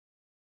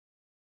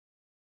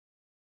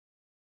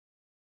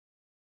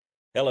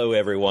Hello,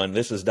 everyone.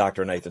 This is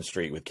Dr. Nathan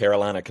Street with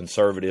Carolina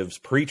Conservatives,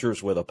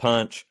 Preachers with a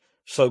Punch.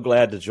 So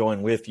glad to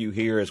join with you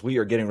here as we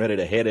are getting ready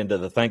to head into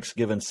the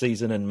Thanksgiving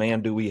season. And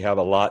man, do we have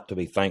a lot to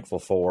be thankful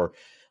for,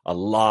 a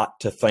lot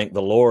to thank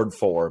the Lord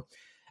for.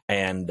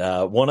 And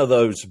one of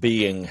those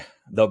being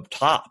the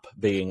top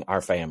being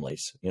our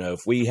families. You know,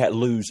 if we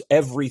lose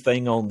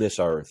everything on this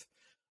earth,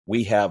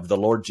 we have the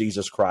Lord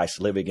Jesus Christ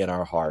living in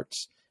our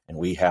hearts, and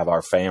we have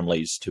our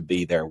families to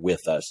be there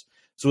with us.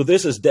 So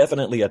this is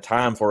definitely a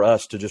time for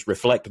us to just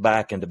reflect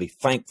back and to be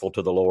thankful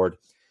to the Lord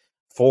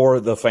for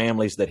the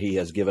families that he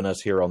has given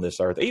us here on this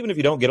earth. Even if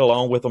you don't get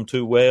along with them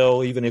too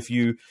well, even if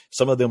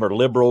some of them are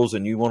liberals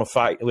and you want to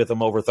fight with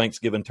them over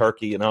Thanksgiving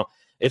turkey,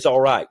 it's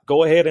all right.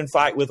 Go ahead and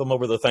fight with them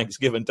over the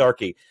Thanksgiving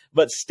turkey,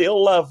 but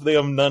still love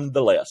them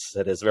nonetheless.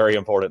 It is very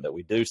important that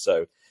we do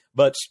so.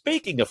 But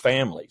speaking of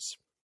families,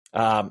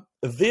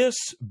 this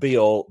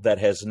bill that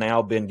has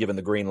now been given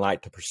the green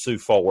light to pursue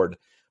forward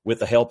with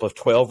the help of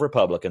 12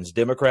 Republicans,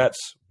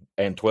 Democrats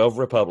and 12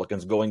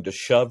 Republicans going to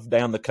shove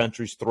down the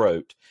country's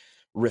throat,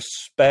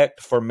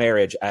 Respect for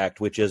Marriage Act,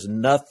 which is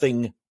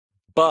nothing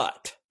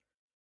but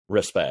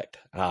respect.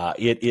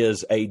 It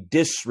is a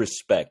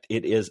disrespect.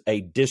 It is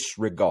a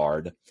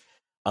disregard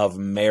of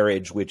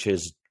marriage, which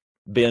has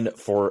been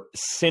for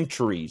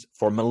centuries,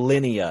 for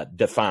millennia,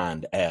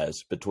 defined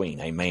as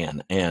between a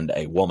man and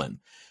a woman.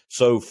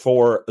 So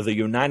for the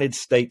United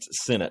States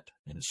Senate,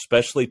 and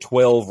especially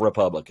 12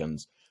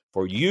 Republicans,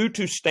 for you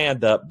to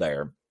stand up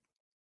there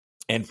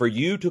and for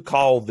you to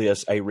call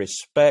this a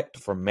Respect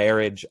for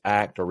Marriage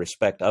Act or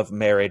Respect of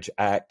Marriage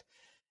Act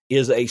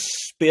is a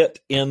spit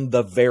in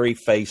the very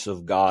face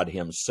of God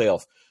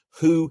himself,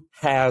 who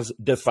has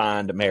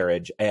defined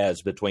marriage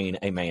as between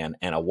a man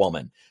and a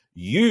woman.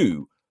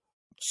 You,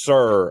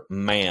 sir,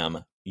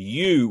 ma'am,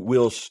 you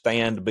will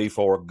stand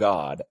before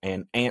God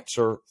and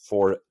answer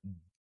for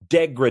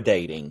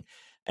degrading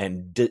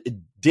and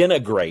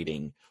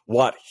denigrating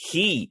what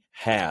he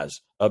has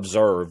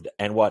observed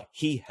and what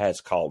he has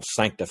called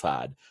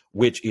sanctified,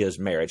 which is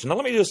marriage. Now,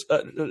 let me just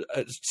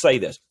say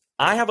this.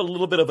 I have a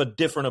little bit of a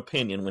different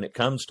opinion when it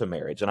comes to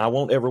marriage, and I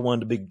want everyone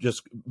to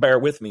just bear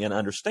with me and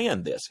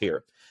understand this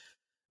here,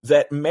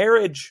 that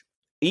marriage,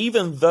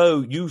 even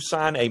though you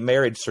sign a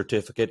marriage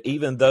certificate,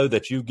 even though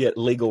that you get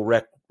legal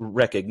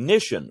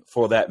recognition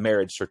for that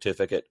marriage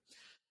certificate,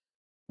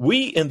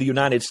 we in the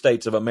United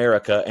States of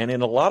America and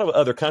in a lot of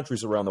other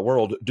countries around the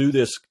world do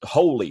this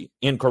wholly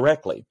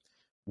incorrectly.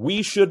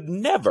 We should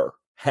never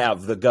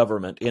have the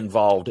government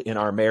involved in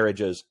our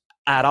marriages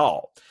at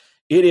all.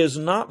 It is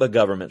not the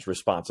government's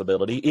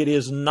responsibility. It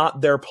is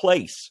not their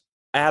place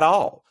at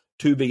all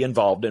to be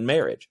involved in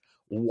marriage.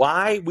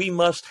 Why we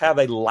must have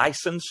a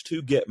license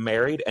to get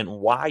married and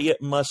why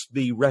it must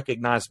be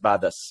recognized by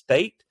the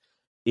state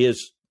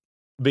is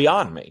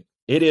beyond me.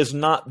 It is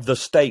not the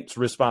state's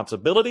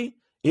responsibility.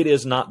 It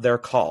is not their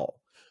call.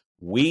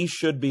 We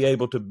should be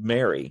able to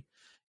marry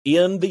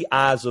in the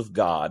eyes of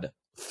God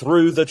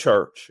through the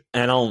church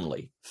and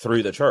only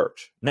through the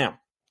church. Now,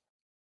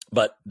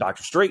 but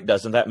Dr. Street,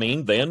 doesn't that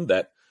mean then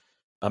that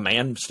a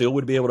man still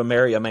would be able to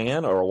marry a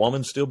man or a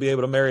woman still be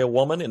able to marry a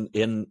woman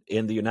in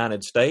the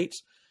United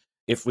States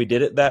if we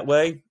did it that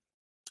way?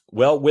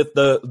 Well, with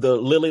the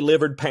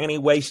lily-livered,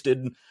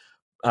 panty-waisted,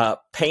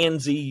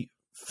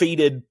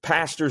 pansy-feeted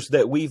pastors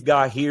that we've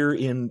got here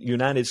in the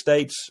United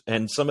States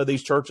and some of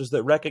these churches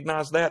that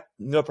recognize that,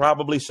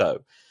 probably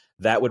so.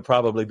 That would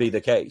probably be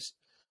the case.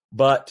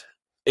 But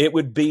it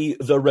would be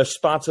the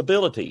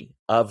responsibility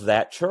of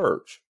that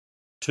church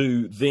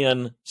to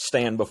then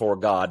stand before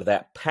God,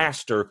 that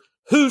pastor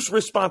whose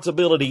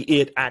responsibility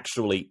it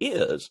actually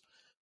is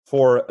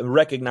for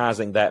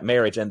recognizing that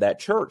marriage and that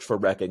church for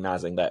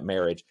recognizing that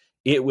marriage.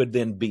 It would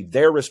then be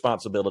their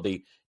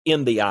responsibility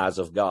in the eyes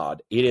of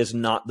God. It is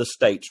not the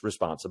state's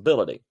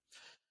responsibility.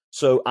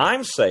 So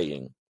I'm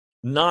saying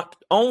not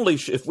only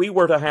if we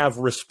were to have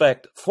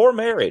respect for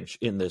marriage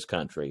in this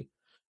country,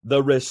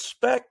 the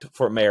respect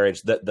for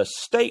marriage that the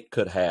state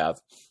could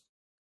have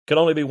could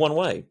only be one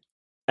way,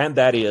 and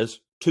that is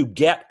to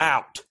get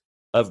out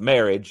of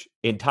marriage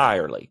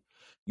entirely.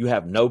 You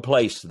have no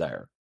place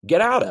there. Get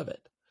out of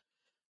it.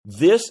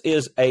 This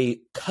is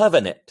a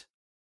covenant.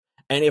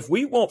 And if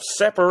we want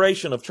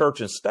separation of church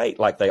and state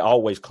like they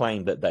always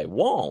claim that they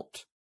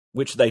want,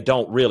 which they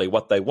don't really,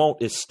 what they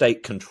want is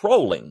state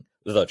controlling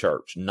the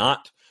church,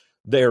 not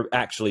there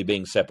actually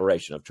being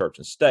separation of church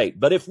and state.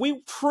 But if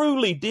we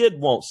truly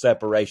did want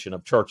separation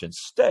of church and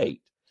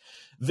state,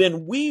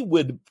 then we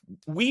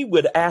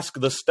would ask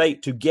the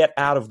state to get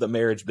out of the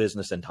marriage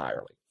business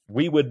entirely.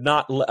 We would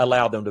not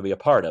allow them to be a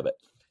part of it.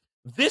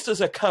 This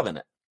is a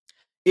covenant.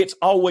 It's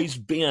always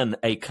been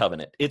a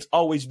covenant. It's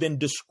always been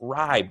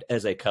described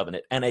as a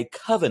covenant, and a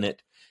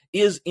covenant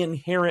is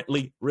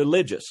inherently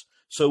religious.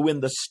 So when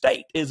the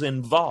state is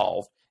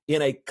involved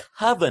in a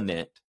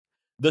covenant,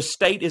 the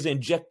state is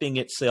injecting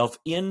itself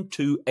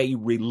into a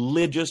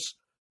religious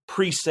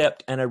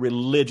precept and a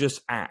religious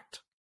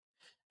act.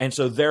 And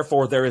so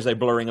therefore there is a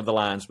blurring of the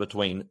lines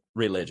between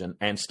religion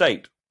and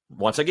state,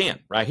 once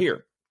again, right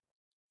here.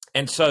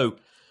 And so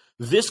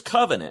this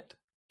covenant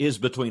is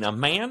between a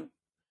man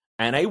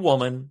and a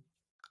woman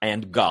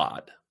and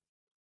God.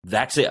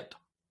 That's it.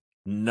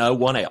 No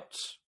one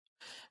else.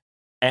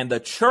 And the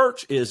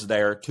church is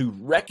there to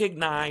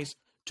recognize,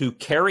 to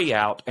carry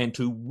out, and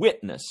to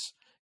witness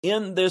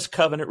in this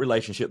covenant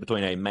relationship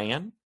between a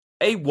man,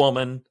 a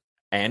woman,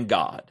 and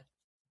God.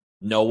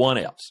 No one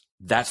else.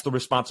 That's the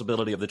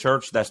responsibility of the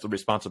church. That's the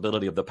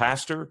responsibility of the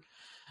pastor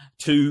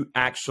to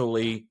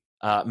actually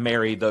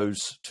marry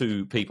those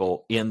two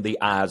people in the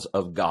eyes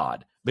of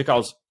God,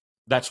 because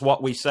that's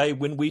what we say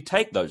when we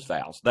take those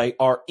vows. They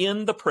are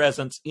in the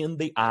presence, in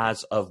the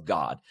eyes of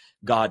God.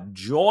 God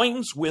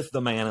joins with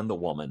the man and the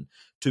woman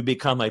to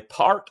become a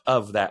part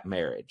of that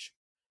marriage.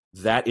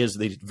 That is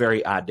the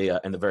very idea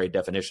and the very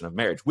definition of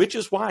marriage, which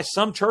is why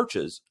some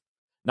churches,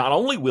 not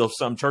only will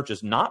some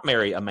churches not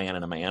marry a man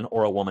and a man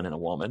or a woman and a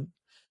woman,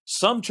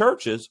 some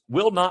churches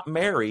will not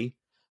marry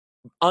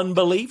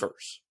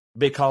unbelievers,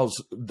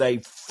 because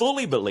they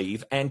fully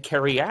believe and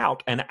carry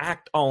out and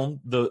act on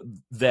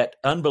that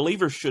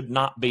unbelievers should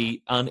not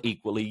be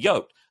unequally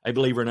yoked. A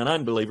believer and an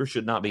unbeliever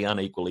should not be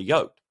unequally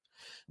yoked.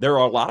 There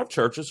are a lot of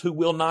churches who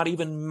will not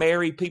even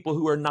marry people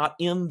who are not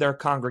in their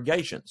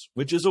congregations,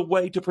 which is a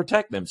way to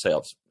protect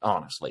themselves,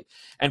 honestly.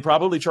 And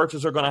probably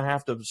churches are going to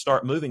have to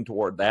start moving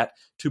toward that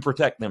to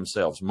protect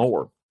themselves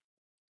more.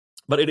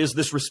 But it is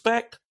this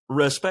respect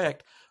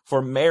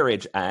for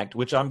Marriage Act,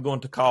 which I'm going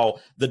to call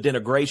the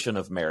denigration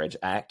of Marriage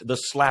Act, the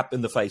slap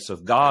in the face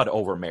of God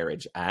over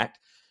Marriage Act.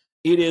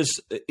 It is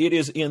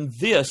in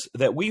this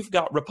that we've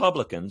got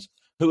Republicans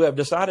who have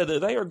decided that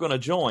they are going to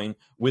join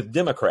with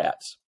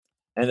Democrats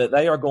and that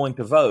they are going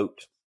to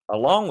vote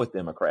along with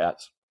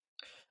Democrats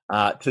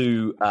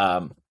to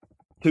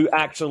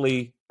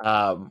actually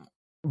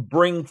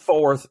bring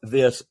forth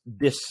this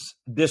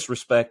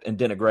disrespect and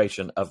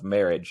denigration of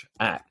Marriage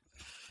Act.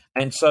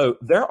 And so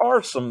there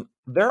are some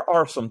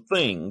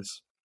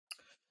things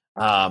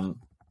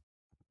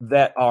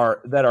that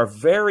are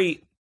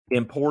very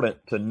important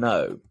to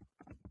know,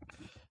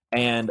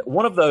 and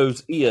one of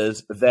those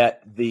is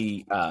that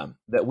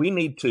that we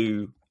need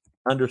to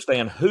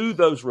understand who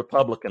those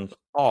Republicans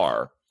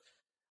are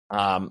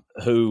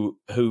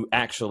who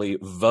actually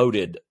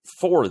voted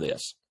for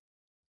this.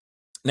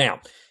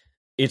 Now,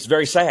 it's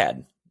very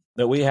sad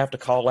that we have to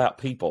call out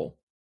people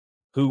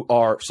who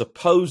are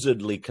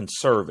supposedly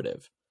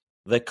conservative.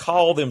 They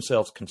call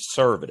themselves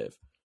conservative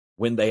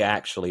when they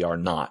actually are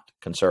not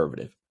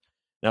conservative.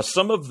 Now,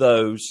 some of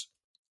those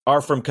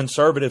are from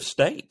conservative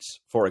states,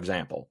 for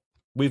example.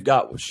 We've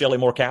got Shelley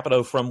Moore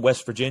Capito from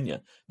West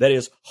Virginia that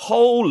is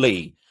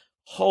wholly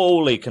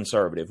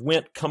conservative,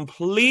 went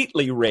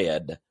completely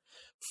red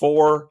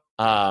for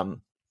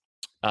in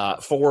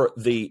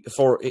the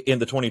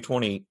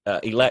 2020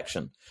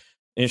 election.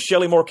 And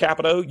Shelley Moore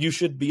Capito, you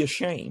should be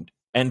ashamed.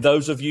 And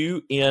those of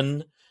you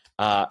in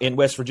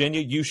West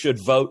Virginia, you should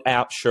vote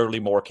out Shirley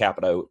Moore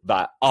Capito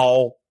by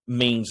all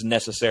means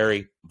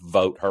necessary.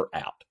 Vote her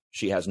out.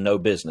 She has no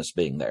business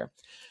being there.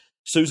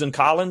 Susan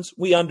Collins,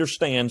 we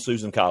understand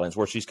Susan Collins,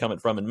 where she's coming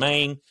from in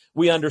Maine.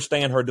 We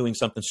understand her doing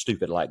something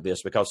stupid like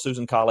this because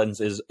Susan Collins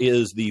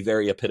is the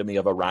very epitome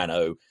of a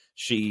rhino.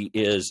 She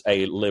is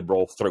a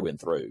liberal through and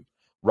through.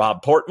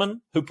 Rob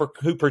Portman, who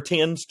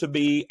pretends to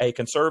be a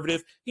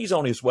conservative, he's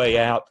on his way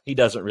out. He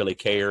doesn't really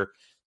care.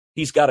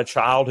 He's got a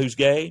child who's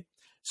gay.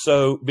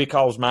 So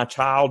because my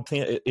child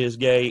is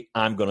gay,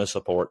 I'm going to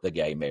support the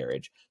gay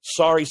marriage.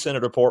 Sorry,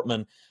 Senator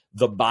Portman.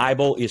 The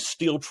Bible is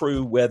still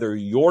true whether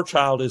your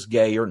child is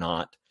gay or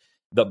not.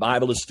 The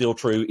Bible is still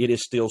true. It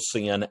is still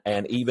sin.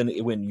 And even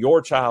when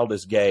your child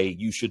is gay,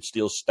 you should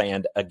still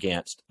stand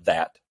against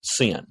that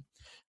sin.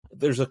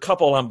 There's a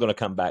couple I'm going to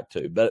come back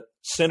to, but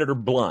Senator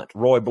Blunt,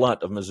 Roy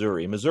Blunt of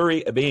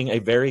Missouri being a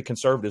very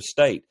conservative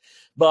state,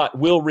 but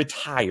will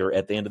retire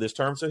at the end of this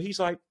term. So he's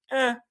like,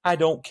 I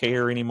don't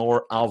care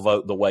anymore. I'll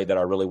vote the way that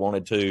I really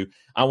wanted to.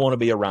 I want to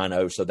be a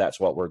rhino. So that's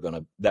what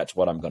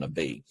I'm going to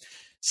be.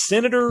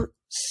 Senator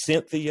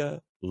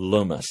Cynthia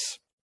Lummis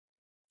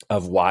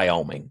of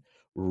Wyoming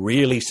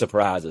really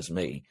surprises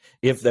me.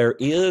 If there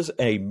is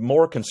a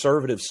more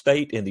conservative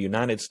state in the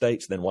United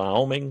States than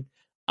Wyoming,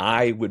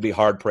 I would be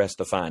hard-pressed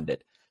to find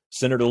it.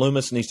 Senator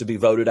Lummis needs to be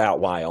voted out,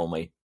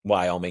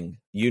 Wyoming.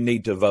 You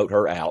need to vote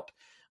her out.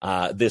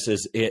 This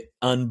is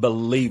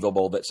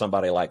unbelievable that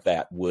somebody like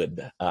that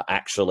would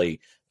actually,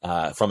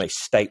 from a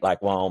state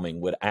like Wyoming,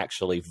 would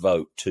actually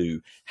vote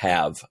to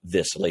have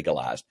this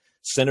legalized.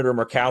 Senator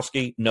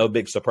Murkowski, no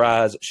big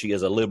surprise. She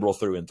is a liberal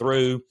through and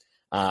through.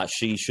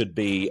 She should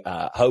be,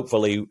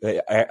 hopefully,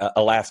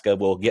 Alaska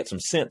will get some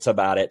sense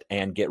about it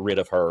and get rid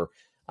of her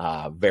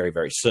very,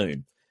 very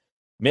soon.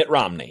 Mitt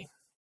Romney,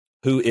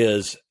 who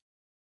is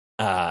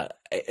a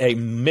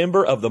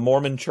member of the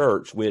Mormon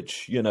Church,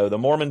 which, the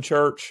Mormon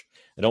Church,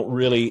 I don't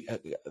really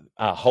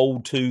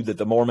hold to that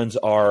the Mormons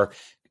are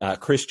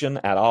Christian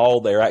at all.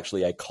 They're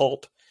actually a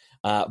cult.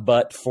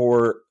 But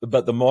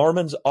the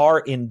Mormons are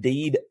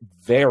indeed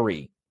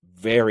very,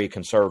 very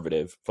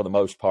conservative for the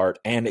most part,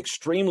 and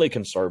extremely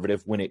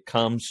conservative when it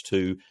comes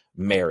to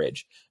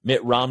marriage.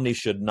 Mitt Romney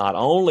should not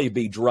only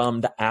be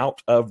drummed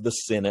out of the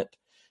Senate,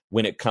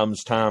 when it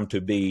comes time to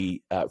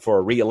be for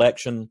a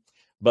reelection,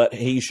 but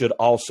he should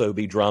also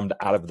be drummed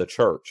out of the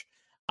church.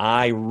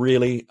 I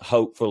really,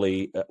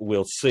 hopefully,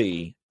 will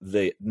see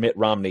the Mitt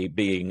Romney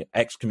being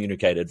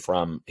excommunicated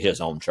from his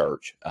own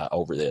church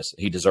over this.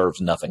 He deserves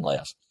nothing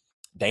less.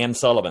 Dan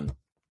Sullivan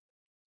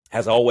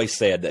has always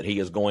said that he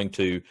is going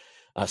to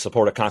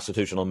support a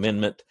constitutional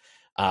amendment.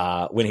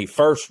 When he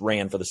first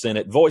ran for the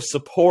Senate, voiced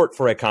support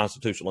for a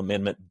constitutional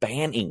amendment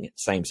banning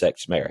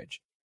same-sex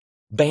marriage,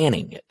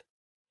 banning it.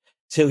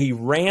 So he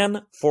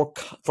ran for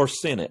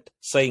Senate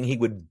saying he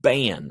would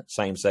ban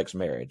same-sex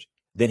marriage.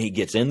 Then he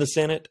gets in the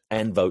Senate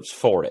and votes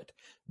for it.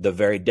 The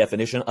very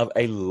definition of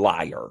a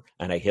liar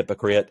and a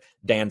hypocrite.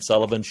 Dan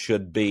Sullivan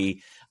should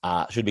be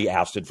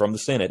ousted from the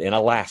Senate. In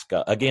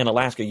Alaska, again,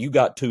 Alaska, you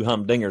got two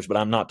humdingers, but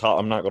I'm not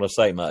going to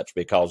say much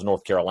because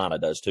North Carolina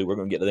does too. We're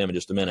going to get to them in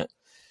just a minute.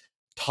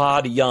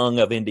 Todd Young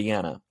of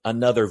Indiana,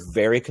 another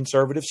very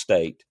conservative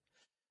state,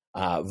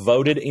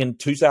 voted in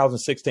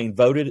 2016,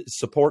 voted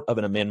support of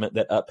an amendment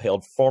that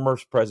upheld former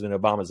President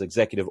Obama's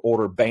executive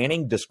order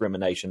banning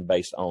discrimination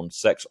based on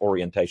sex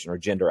orientation or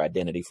gender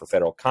identity for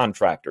federal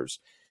contractors.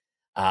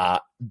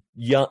 Todd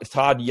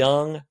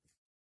Young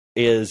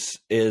is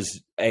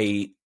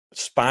a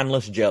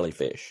spineless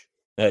jellyfish,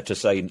 to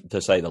say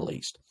the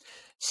least.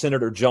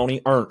 Senator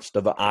Joni Ernst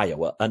of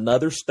Iowa,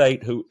 another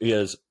state who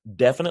is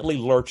definitely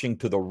lurching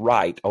to the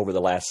right over the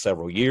last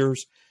several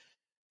years.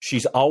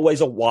 She's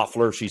always a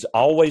waffler. She's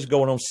always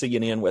going on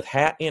CNN with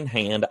hat in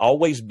hand,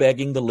 always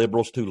begging the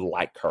liberals to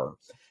like her.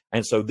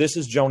 And so this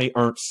is Joni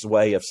Ernst's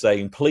way of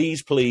saying,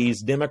 please,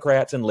 please,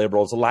 Democrats and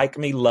liberals, like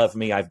me, love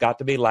me. I've got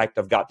to be liked.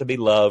 I've got to be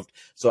loved.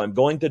 So I'm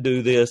going to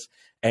do this.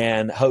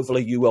 And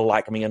hopefully you will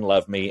like me and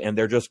love me. And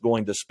they're just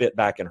going to spit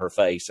back in her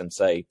face and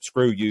say,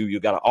 screw you. You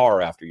got an R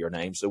after your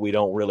name. So we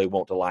don't really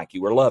want to like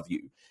you or love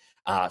you.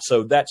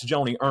 So that's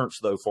Joni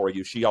Ernst, though, for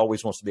you. She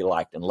always wants to be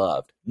liked and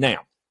loved. Now,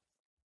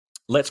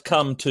 let's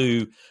come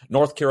to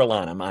North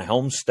Carolina, my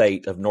home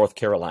state of North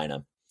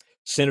Carolina.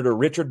 Senator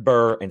Richard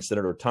Burr and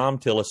Senator Thom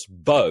Tillis,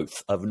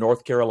 both of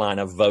North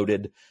Carolina,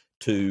 voted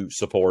to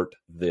support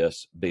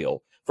this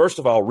bill. First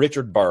of all,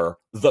 Richard Burr,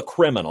 the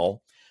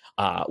criminal,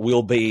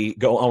 will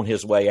go on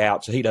his way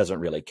out, so he doesn't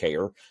really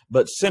care.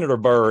 But Senator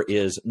Burr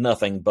is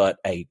nothing but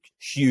a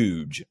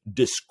huge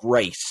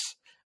disgrace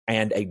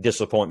and a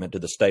disappointment to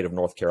the state of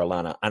North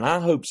Carolina. And I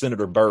hope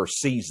Senator Burr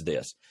sees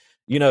this.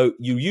 You know,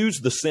 you use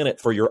the Senate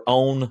for your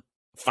own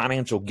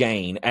financial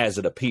gain, as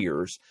it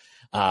appears,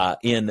 as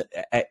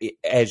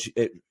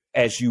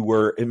you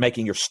were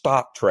making your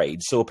stock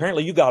trades. So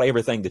apparently you got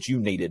everything that you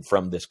needed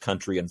from this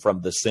country and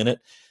from the Senate.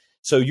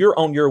 So you're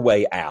on your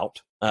way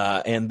out.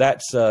 And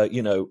that's,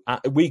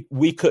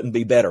 we couldn't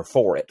be better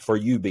for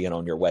you being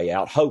on your way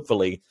out.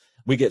 Hopefully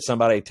we get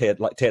somebody,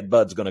 like Ted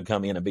Budd's going to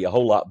come in and be a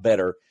whole lot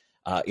better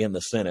in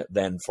the Senate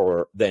than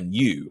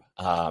you.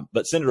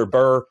 But Senator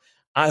Burr,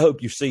 I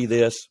hope you see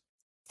this.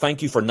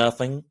 Thank you for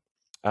nothing.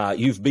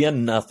 You've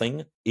been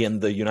nothing in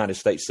the United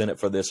States Senate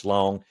for this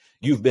long.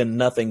 You've been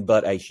nothing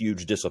but a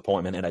huge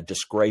disappointment and a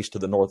disgrace to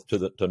the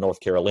North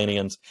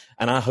Carolinians.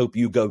 And I hope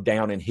you go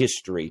down in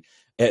history,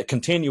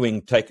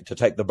 continuing to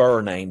take the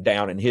Burr name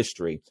down in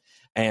history.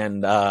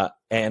 And I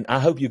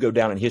hope you go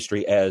down in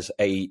history as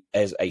a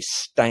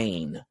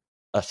stain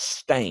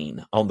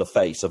on the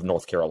face of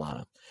North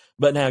Carolina.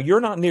 But now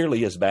you're not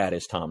nearly as bad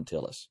as Thom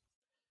Tillis.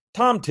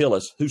 Thom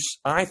Tillis, who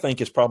I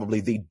think is probably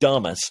the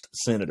dumbest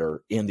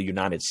senator in the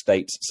United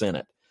States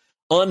Senate,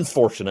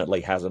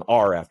 unfortunately has an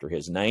R after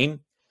his name.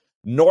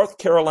 North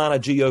Carolina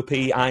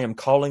GOP, I am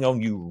calling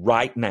on you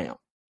right now.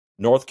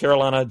 North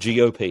Carolina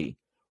GOP,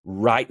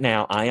 right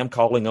now, I am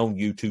calling on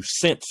you to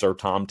censor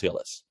Thom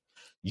Tillis.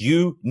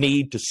 You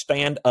need to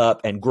stand up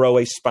and grow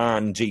a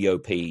spine,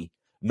 GOP.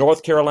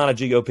 North Carolina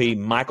GOP,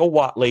 Michael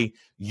Whatley,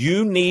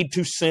 you need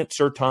to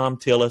censor Thom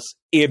Tillis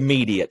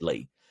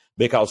immediately.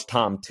 Because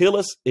Thom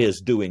Tillis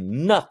is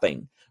doing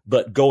nothing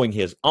but going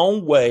his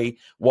own way.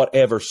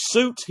 Whatever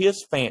suits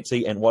his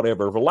fancy and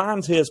whatever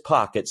lines his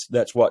pockets,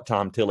 that's what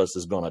Thom Tillis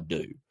is going to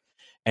do.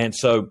 And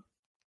so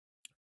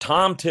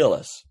Thom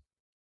Tillis,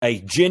 a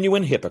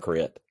genuine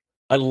hypocrite,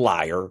 a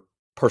liar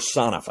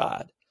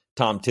personified.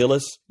 Thom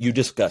Tillis, you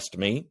disgust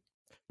me.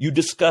 You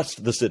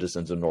disgust the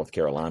citizens of North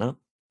Carolina.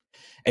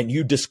 And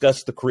you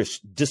disgust the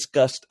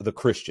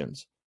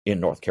Christians in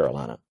North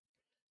Carolina.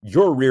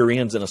 Your rear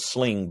end's in a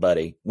sling,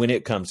 buddy, when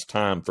it comes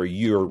time for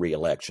your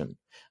reelection.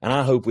 And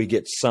I hope we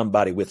get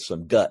somebody with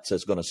some guts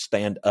that's going to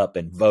stand up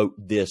and vote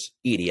this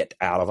idiot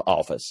out of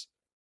office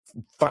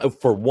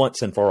for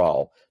once and for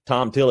all.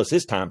 Thom Tillis,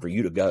 it's time for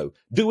you to go.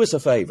 Do us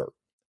a favor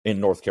in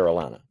North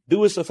Carolina.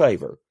 Do us a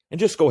favor and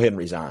just go ahead and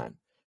resign,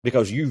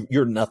 because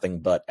you're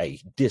nothing but a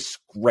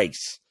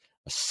disgrace,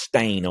 a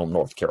stain on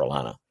North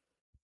Carolina.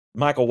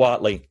 Michael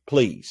Whatley,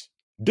 please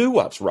do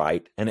what's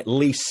right and at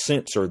least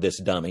censor this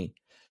dummy,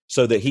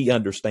 so that he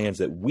understands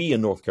that we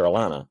in North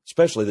Carolina,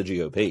 especially the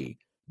GOP,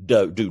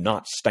 do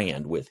not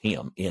stand with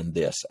him in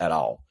this at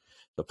all.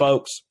 So,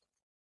 folks,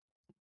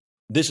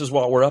 this is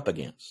what we're up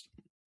against.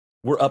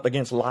 We're up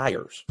against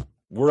liars.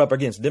 We're up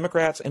against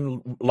Democrats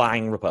and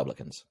lying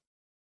Republicans.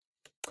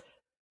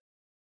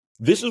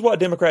 This is what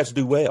Democrats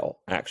do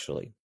well,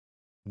 actually.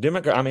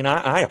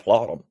 I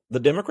applaud them. The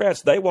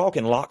Democrats, they walk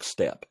in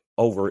lockstep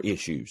over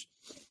issues.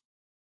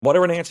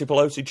 Whatever Nancy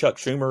Pelosi, Chuck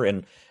Schumer,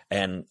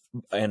 and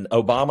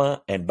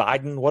Obama and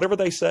Biden, whatever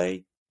they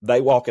say,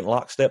 they walk in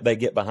lockstep. They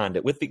get behind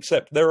it.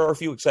 There are a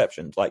few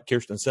exceptions, like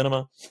Kyrsten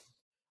Sinema,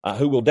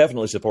 who will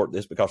definitely support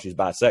this because she's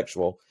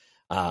bisexual.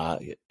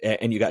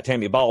 And you got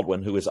Tammy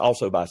Baldwin, who is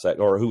also bisexual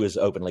or who is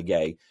openly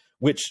gay,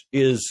 which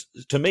is,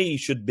 to me,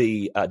 should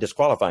be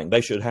disqualifying.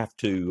 They should have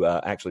to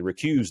actually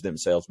recuse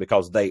themselves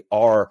because they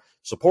are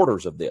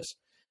supporters of this.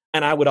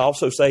 And I would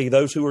also say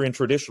those who are in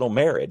traditional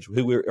marriage,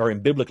 who are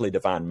in biblically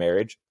defined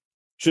marriage,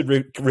 should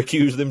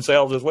recuse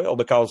themselves as well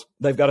because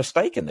they've got a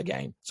stake in the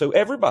game. So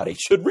everybody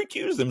should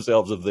recuse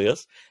themselves of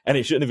this, and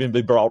it shouldn't even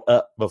be brought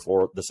up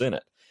before the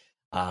Senate.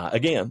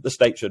 Again, the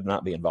state should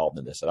not be involved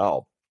in this at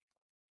all.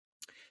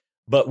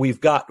 But with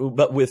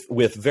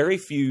very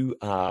few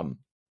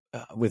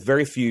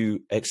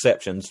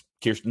exceptions,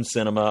 Kyrsten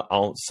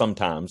Sinema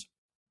sometimes,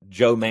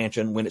 Joe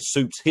Manchin, when it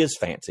suits his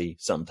fancy,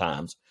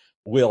 sometimes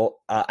will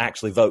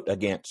actually vote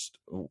against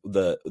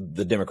the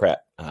Democrat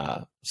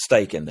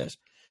stake in this.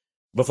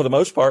 But for the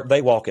most part,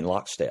 they walk in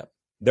lockstep.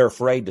 They're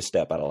afraid to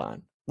step out of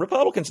line.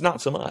 Republicans,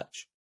 not so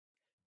much.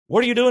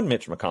 What are you doing,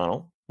 Mitch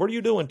McConnell? What are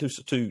you doing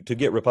to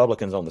get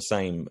Republicans on the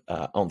same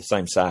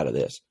side of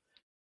this?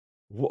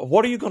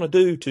 What are you going to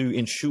do to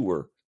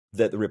ensure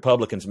that the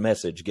Republicans'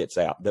 message gets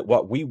out, that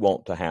what we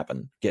want to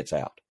happen gets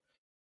out?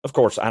 Of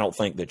course, I don't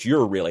think that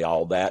you're really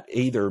all that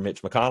either,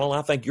 Mitch McConnell.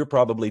 I think you're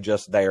probably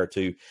just there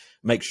to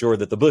make sure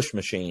that the Bush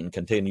machine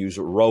continues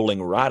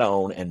rolling right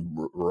on and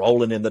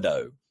rolling in the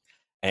dough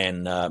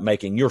and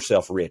making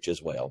yourself rich as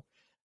well.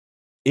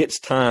 It's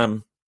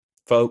time,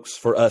 folks,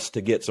 for us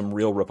to get some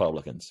real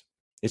Republicans.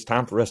 It's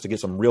time for us to get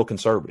some real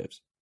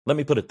conservatives. Let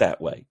me put it that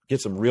way.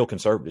 Get some real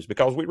conservatives,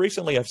 because we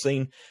recently have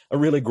seen a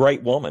really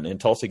great woman in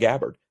Tulsi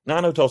Gabbard. Now,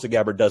 I know Tulsi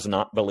Gabbard does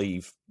not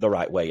believe the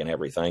right way in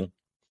everything,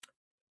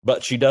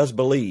 but she does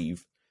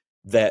believe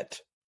that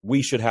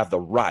we should have the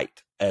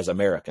right as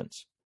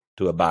Americans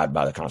to abide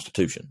by the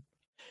Constitution.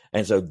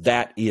 And so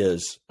that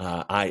is,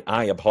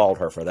 I applaud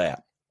her for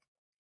that.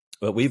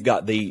 But we've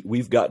got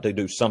to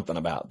do something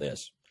about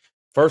this.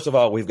 First of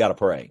all, we've got to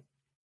pray.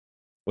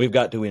 We've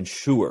got to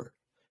ensure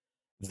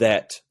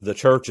that the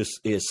church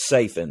is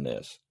safe in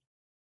this.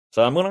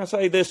 So I'm going to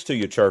say this to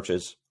you,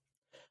 churches.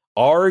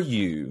 Are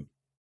you,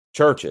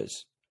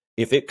 churches,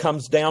 if it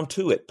comes down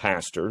to it,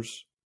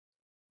 pastors,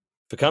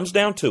 if it comes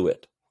down to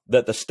it,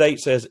 that the state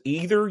says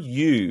either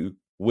you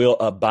will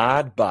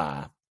abide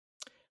by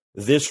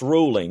this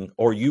ruling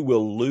or you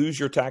will lose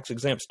your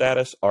tax-exempt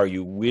status, are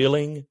you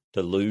willing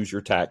to lose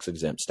your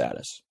tax-exempt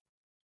status?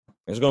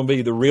 It's going to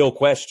be the real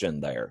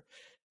question there.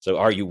 So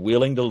are you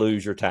willing to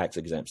lose your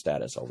tax-exempt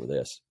status over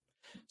this?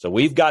 So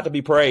we've got to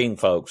be praying,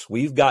 folks.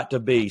 We've got to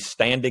be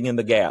standing in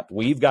the gap.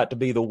 We've got to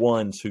be the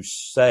ones who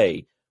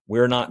say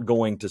we're not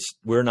going to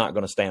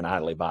stand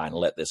idly by and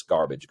let this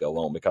garbage go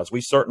on, because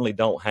we certainly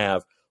don't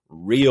have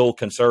real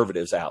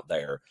conservatives out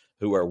there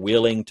who are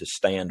willing to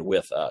stand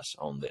with us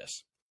on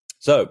this.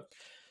 So,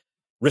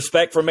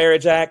 Respect for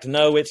Marriage Act?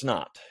 No, it's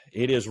not.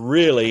 It is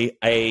really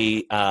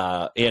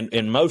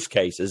in most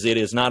cases, it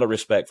is not a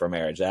Respect for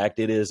Marriage Act.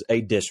 It is a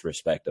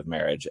disrespect of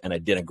marriage and a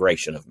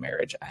denigration of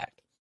marriage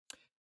act.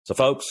 So,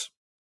 folks,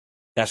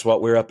 that's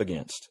what we're up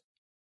against.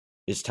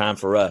 It's time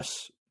for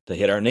us to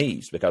hit our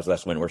knees, because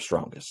that's when we're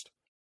strongest.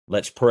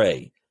 Let's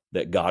pray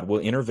that God will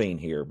intervene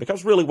here,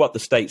 because really what the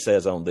state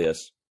says on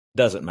this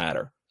doesn't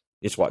matter.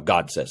 It's what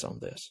God says on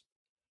this.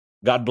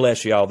 God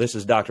bless y'all. This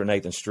is Dr.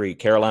 Nathan Street,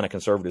 Carolina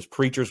Conservatives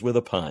Preachers with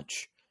a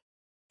Punch,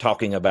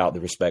 talking about the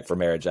Respect for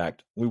Marriage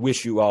Act. We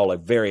wish you all a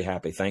very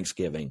happy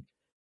Thanksgiving.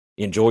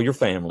 Enjoy your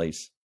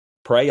families.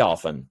 Pray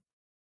often.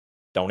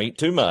 Don't eat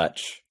too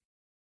much.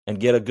 And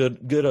get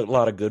a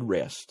lot of good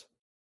rest,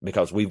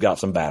 because we've got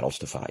some battles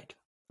to fight.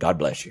 God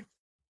bless you.